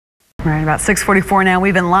Right, about 6:44 now.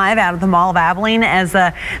 We've been live out of the Mall of Abilene as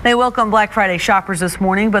they welcome Black Friday shoppers this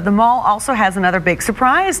morning, but the mall also has another big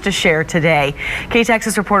surprise to share today.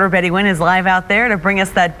 K-Texas reporter Betty Wynn is live out there to bring us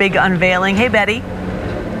that big unveiling. Hey, Betty.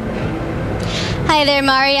 Hi there,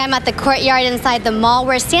 Mari. I'm at the courtyard inside the mall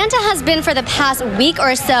where Santa has been for the past week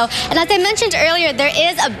or so. And as I mentioned earlier, there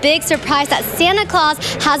is a big surprise that Santa Claus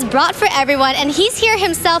has brought for everyone. And he's here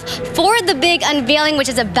himself for the big unveiling, which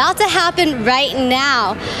is about to happen right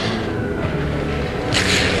now.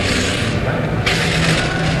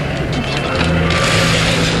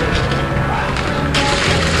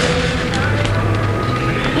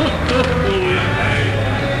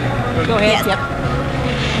 Go ahead. Yes. Yep.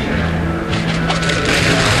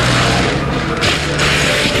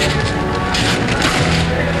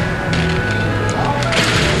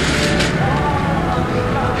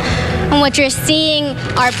 And what you're seeing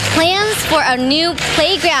are plans for a new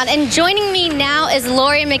playground. And joining me now is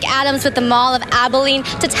Laure McAdams with the Mall of Abilene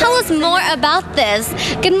to tell us more about this.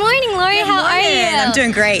 Good morning, Laure. How are you? I'm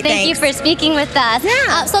doing great. Thank you for speaking with us.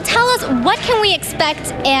 Yeah. So tell us, what can we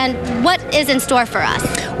expect and what is in store for us?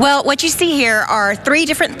 Well, what you see here are 3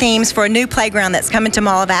 different themes for a new playground that's coming to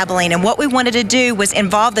Mall of Abilene. And what we wanted to do was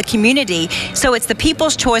involve the community. So it's the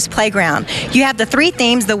People's Choice Playground. You have the 3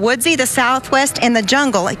 themes, the woodsy, the southwest, and the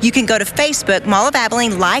jungle. You can go to Facebook, Mall of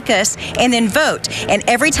Abilene, like us, and then vote. And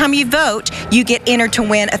every time you vote, you get entered to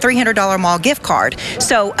win a $300 mall gift card.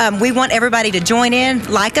 So we want everybody to join in,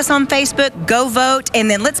 like us on Facebook, go vote, and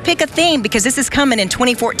then let's pick a theme because this is coming in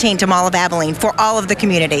 2014 to Mall of Abilene for all of the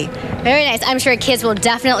community. Very nice. I'm sure kids will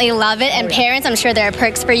definitely love it, and parents, I'm sure there are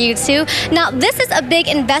perks for you too. Now, this is a big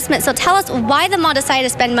investment, so tell us why the mall decided to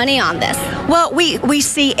spend money on this. Well, we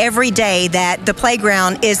see every day that the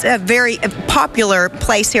playground is a very popular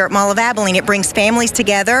place here at Mall of Abilene. It brings families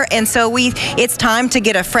together, and so it's time to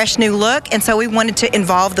get a fresh new look, and so we wanted to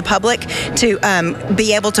involve the public to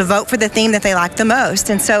be able to vote for the theme that they like the most.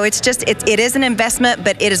 And so it is an investment,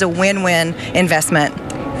 but it is a win-win investment.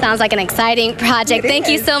 Sounds like an exciting project. Thank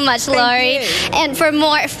you so much, Laure. And for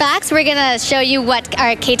more facts, we're going to show you what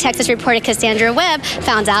our K-Texas reporter Cassandra Webb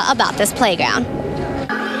found out about this playground.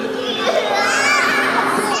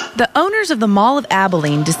 The owners of the Mall of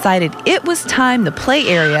Abilene decided it was time the play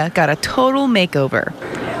area got a total makeover.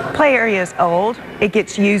 Play area is old. It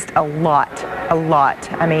gets used a lot.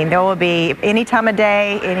 I mean, there will be any time of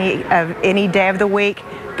day, any day of the week.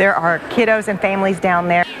 There are kiddos and families down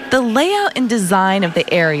there. The layout and design of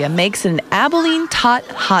the area makes it an Abilene tot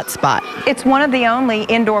hotspot. It's one of the only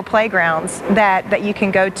indoor playgrounds that you can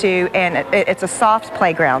go to, and it's a soft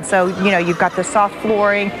playground. So, you know, you've got the soft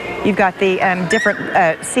flooring, you've got the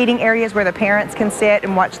different seating areas where the parents can sit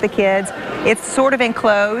and watch the kids. It's sort of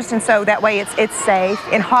enclosed, and so that way it's safe.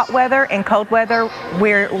 In hot weather and cold weather,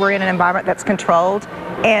 we're in an environment that's controlled.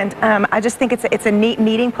 And I just think it's a neat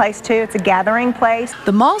meeting place too. It's a gathering place.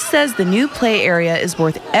 The mall says the new play area is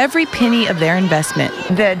worth every penny of their investment.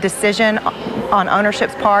 The decision on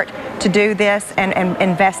ownership's part to do this and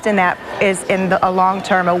invest in that is in a long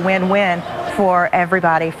term a win-win for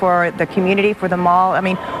everybody, for the community, for the mall. I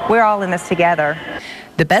mean, we're all in this together.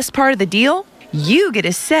 The best part of the deal? You get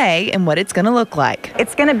a say in what it's going to look like.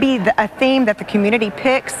 It's going to be a theme that the community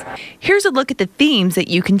picks. Here's a look at the themes that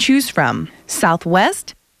you can choose from: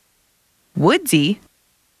 Southwest, Woodsy,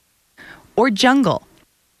 or Jungle.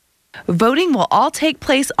 Voting will all take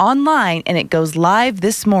place online, and it goes live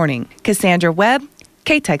this morning. Cassandra Webb,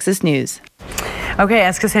 K-Texas News. Okay,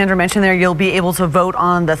 as Cassandra mentioned there, you'll be able to vote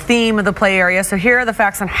on the theme of the play area. So here are the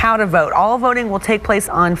facts on how to vote. All voting will take place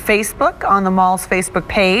on Facebook, on the mall's Facebook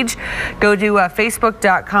page. Go to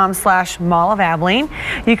facebook.com/Mall of Abilene.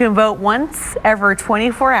 You can vote once every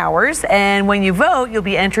 24 hours. And when you vote, you'll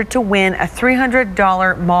be entered to win a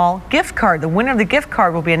 $300 mall gift card. The winner of the gift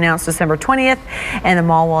card will be announced December 20th, and the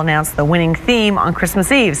mall will announce the winning theme on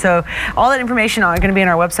Christmas Eve. So all that information is going to be on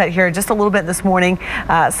our website here just a little bit this morning.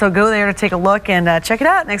 So go there to take a look and check it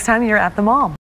out next time you're at the mall.